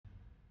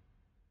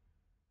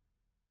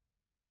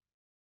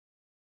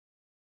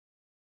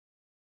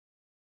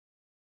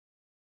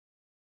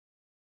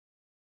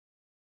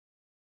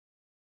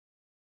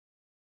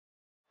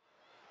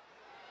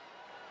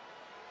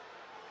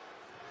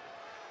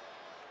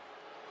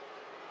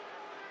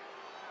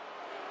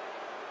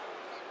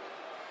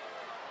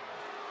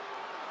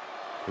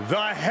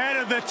The head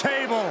of the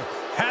table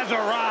has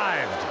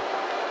arrived.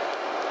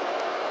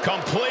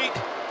 Complete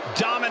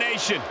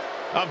domination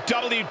of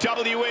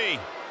WWE.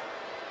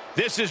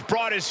 This has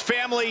brought his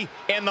family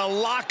and the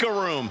locker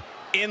room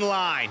in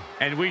line.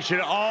 And we should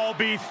all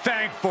be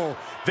thankful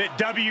that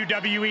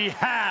WWE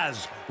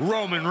has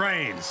Roman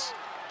Reigns.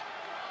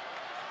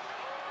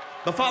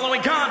 The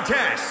following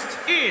contest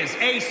is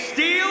a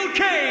steel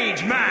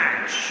cage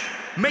match.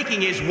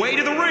 Making his way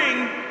to the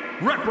ring,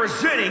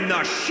 representing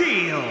the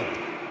Shield,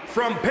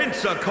 from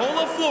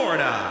Pensacola,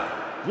 Florida,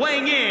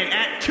 weighing in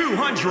at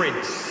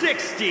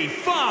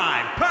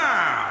 265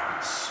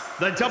 pounds,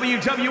 the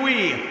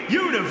WWE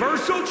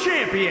Universal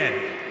Champion,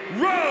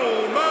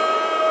 Roman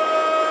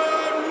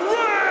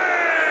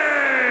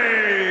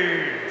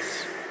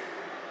Reigns!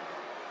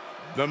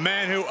 The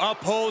man who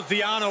upholds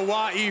the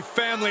Anoa'i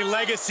family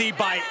legacy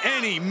by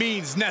any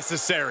means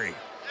necessary.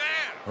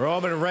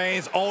 Roman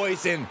Reigns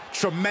always in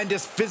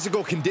tremendous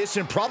physical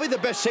condition, probably the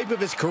best shape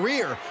of his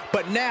career,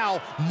 but now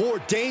more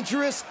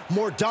dangerous,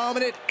 more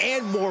dominant,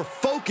 and more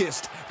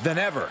focused than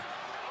ever.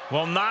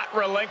 Will not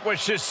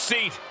relinquish his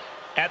seat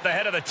at the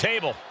head of the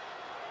table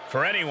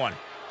for anyone.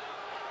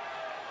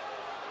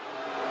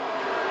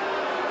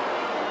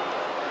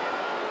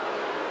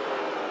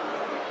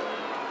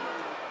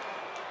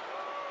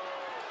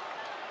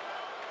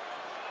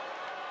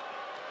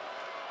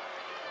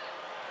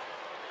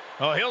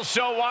 Oh, he'll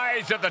show why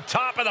he's at the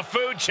top of the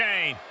food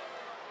chain.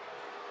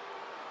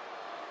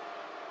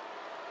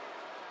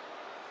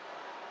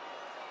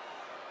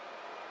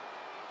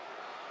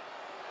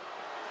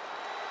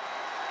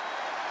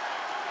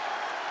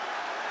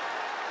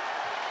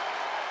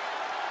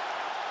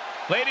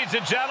 Ladies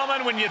and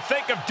gentlemen, when you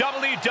think of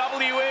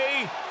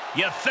WWE,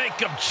 you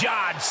think of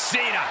John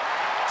Cena.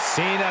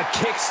 Cena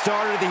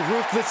kick-started the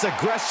ruthless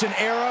aggression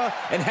era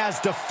and has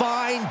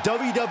defined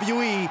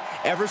WWE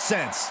ever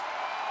since.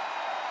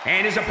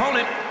 And his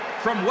opponent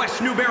from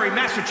West Newbury,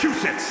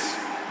 Massachusetts,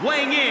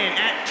 weighing in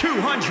at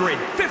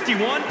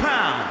 251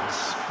 pounds,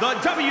 the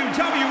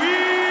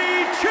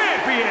WWE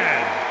Champion,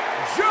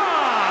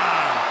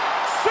 John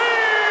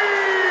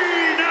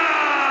Cena!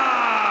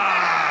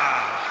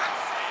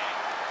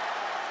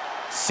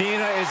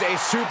 Cena is a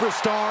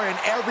superstar in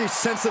every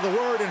sense of the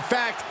word. In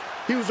fact,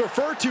 he was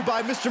referred to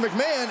by Mr.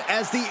 McMahon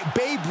as the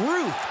Babe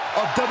Ruth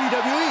of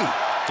WWE.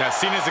 Now,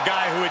 Cena's a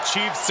guy who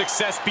achieved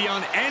success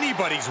beyond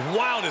anybody's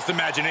wildest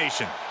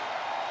imagination.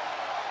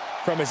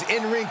 From his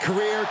in-ring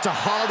career to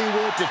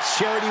Hollywood to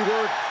charity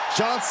work,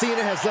 John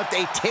Cena has left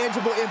a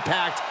tangible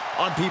impact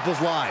on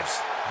people's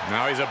lives.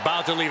 Now he's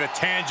about to leave a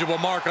tangible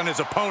mark on his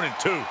opponent,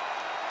 too.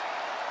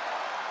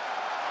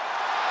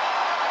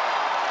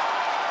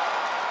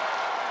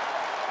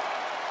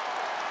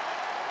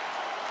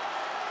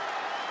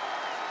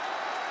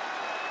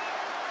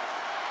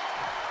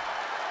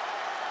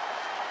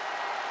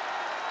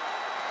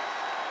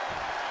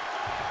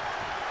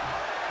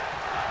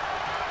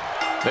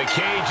 The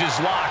cage is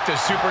locked. The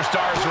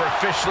superstars are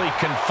officially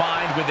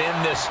confined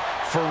within this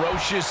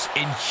ferocious,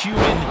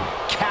 inhuman,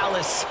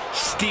 callous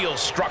steel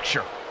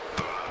structure.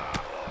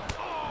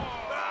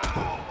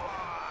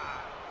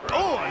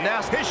 Oh,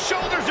 now his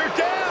shoulders are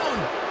down!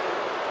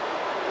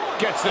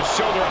 Gets the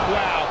shoulder up.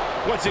 Wow,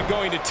 what's it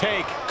going to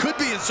take? Could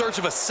be in search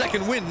of a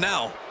second win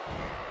now.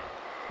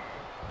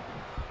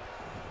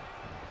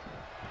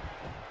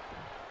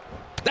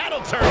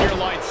 That'll turn your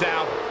lights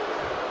out.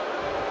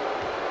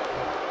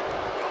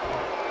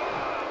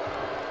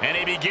 And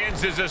he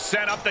begins his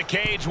ascent up the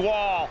cage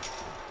wall.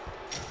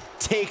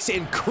 Takes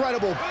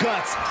incredible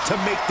guts to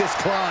make this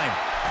climb.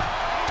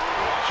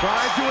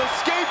 Trying to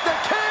escape the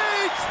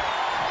cage!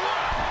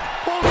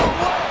 Pulls the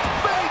left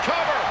face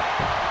cover!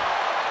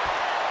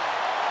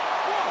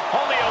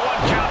 Only a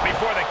 1 count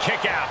before the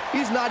kick out.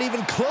 He's not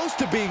even close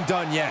to being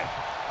done yet.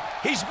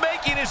 He's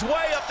making his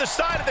way up the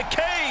side of the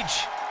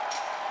cage.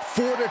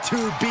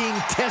 Fortitude being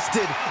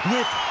tested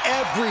with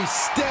every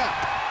step.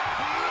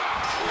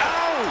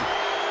 Ow!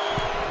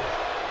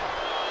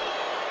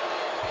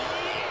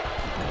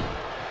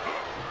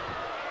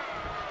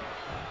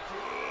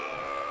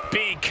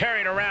 Being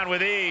carried around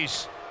with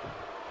ease.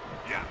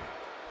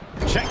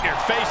 Check your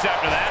face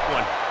after that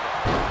one.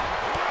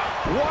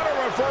 What a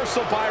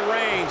reversal by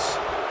Reigns.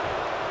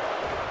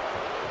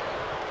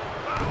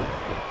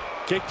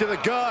 Kick to the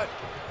gut.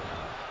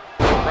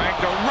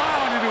 Cranked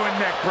around into a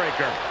neck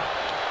breaker.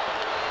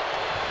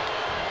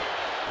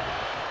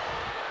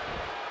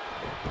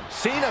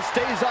 Cena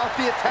stays off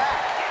the attack.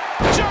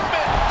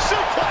 German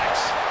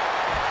suplex.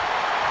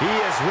 He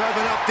is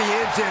revving up the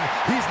engine.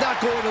 He's not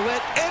going to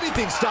let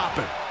anything stop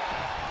him.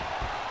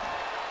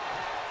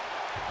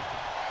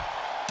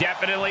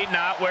 Definitely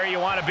not where you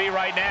want to be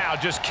right now.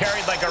 Just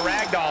carried like a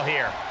ragdoll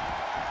here.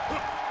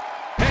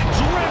 And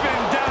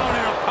driven down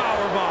in a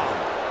powerbomb.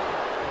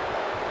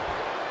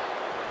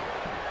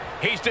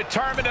 He's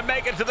determined to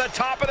make it to the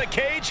top of the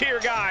cage here,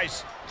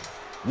 guys.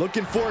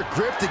 Looking for a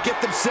grip to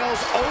get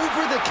themselves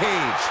over the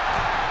cage.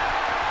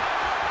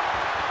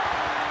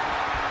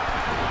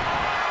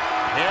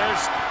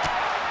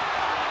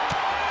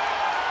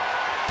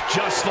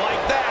 Just like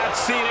that,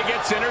 Cena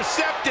gets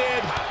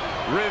intercepted.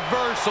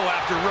 Reversal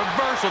after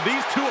reversal.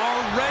 These two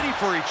are ready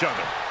for each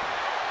other.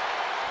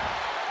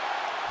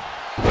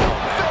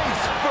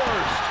 Face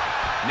first.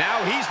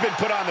 Now he's been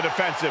put on the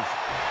defensive.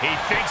 He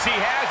thinks he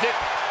has it.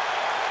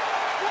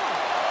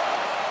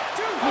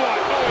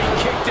 What? Oh, he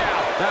kicked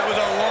out. That was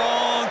a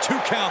long 2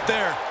 count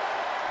there.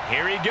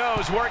 Here he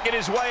goes, working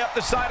his way up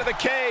the side of the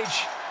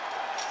cage.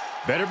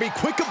 Better be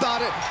quick about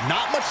it.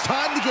 Not much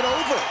time to get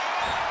over.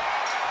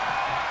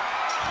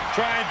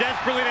 Trying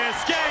desperately to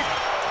escape.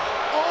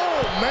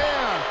 Oh,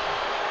 man.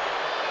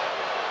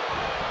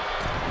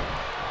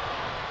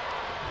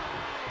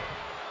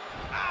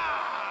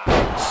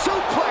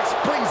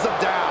 Suplex brings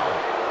them down.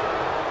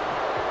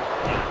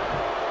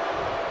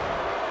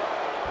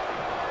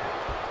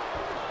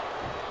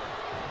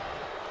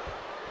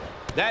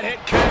 That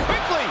hit came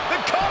quickly. The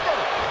cover.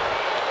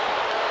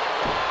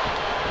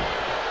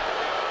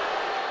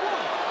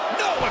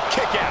 No, a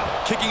kick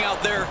out. Kicking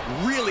out there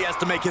really has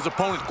to make his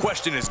opponent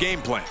question his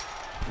game plan.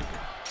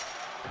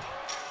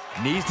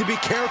 Needs to be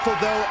careful,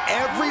 though.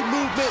 Every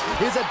movement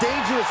is a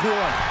dangerous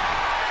one.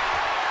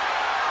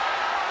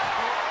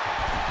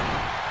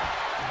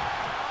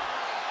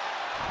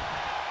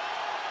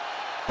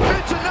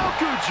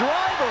 Michinoku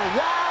driver,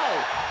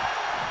 wow!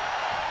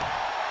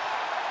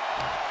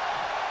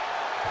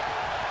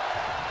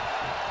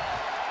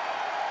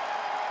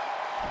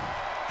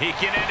 He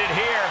can end it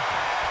here.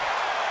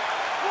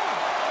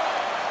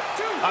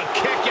 A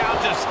kick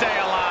out to stay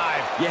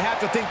alive. You have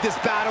to think this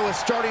battle is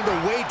starting to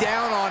weigh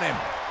down on him.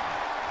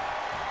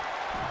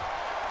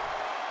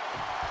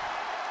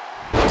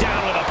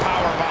 Down with a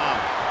powerbomb.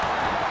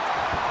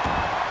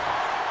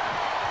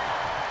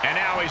 And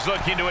now he's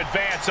looking to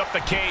advance up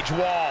the cage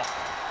wall.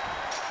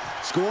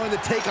 It's going to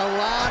take a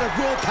lot of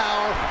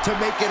willpower to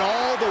make it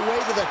all the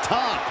way to the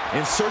top.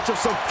 In search of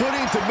some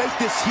footing to make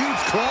this huge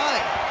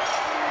climb.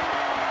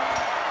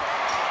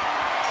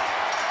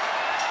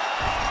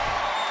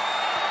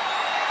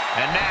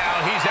 And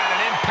now he's at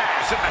an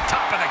impasse at the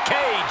top of the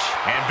cage.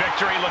 And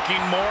victory looking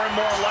more and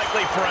more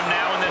likely for him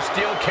now in this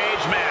steel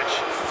cage match.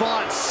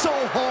 Fought so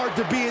hard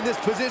to be in this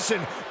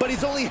position, but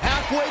he's only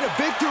halfway to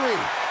victory.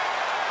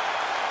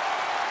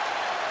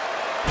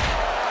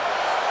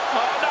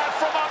 Oh, not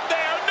from up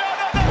there. No,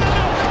 no, no, no,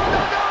 no, no,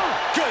 no, no.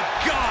 Good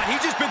God,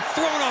 he's just been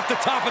thrown off the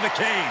top of the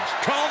cage.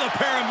 Call the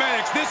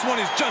paramedics. This one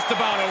is just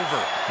about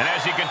over. And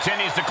as he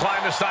continues to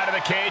climb the side of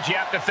the cage, you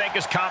have to think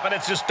his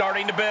confidence is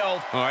starting to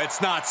build. Oh, it's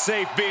not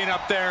safe being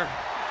up there.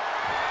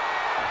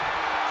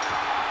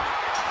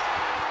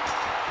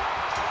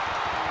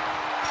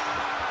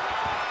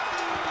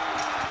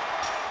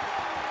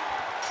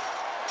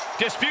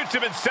 Disputes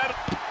have been settled.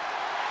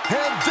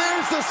 And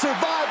there's the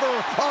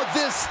survivor of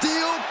this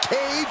steel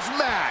cage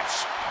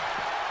match.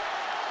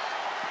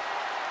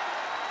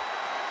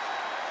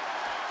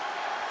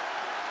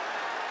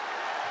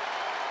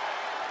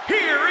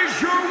 Here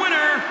is your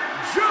winner,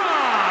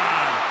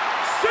 John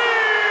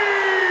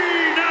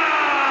Cena!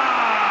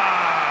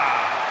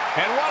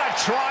 And what a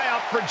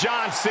triumph for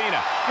John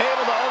Cena.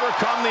 Able to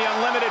overcome the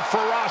unlimited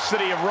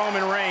ferocity of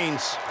Roman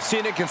Reigns.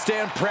 Cena can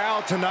stand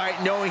proud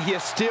tonight knowing he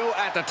is still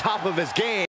at the top of his game.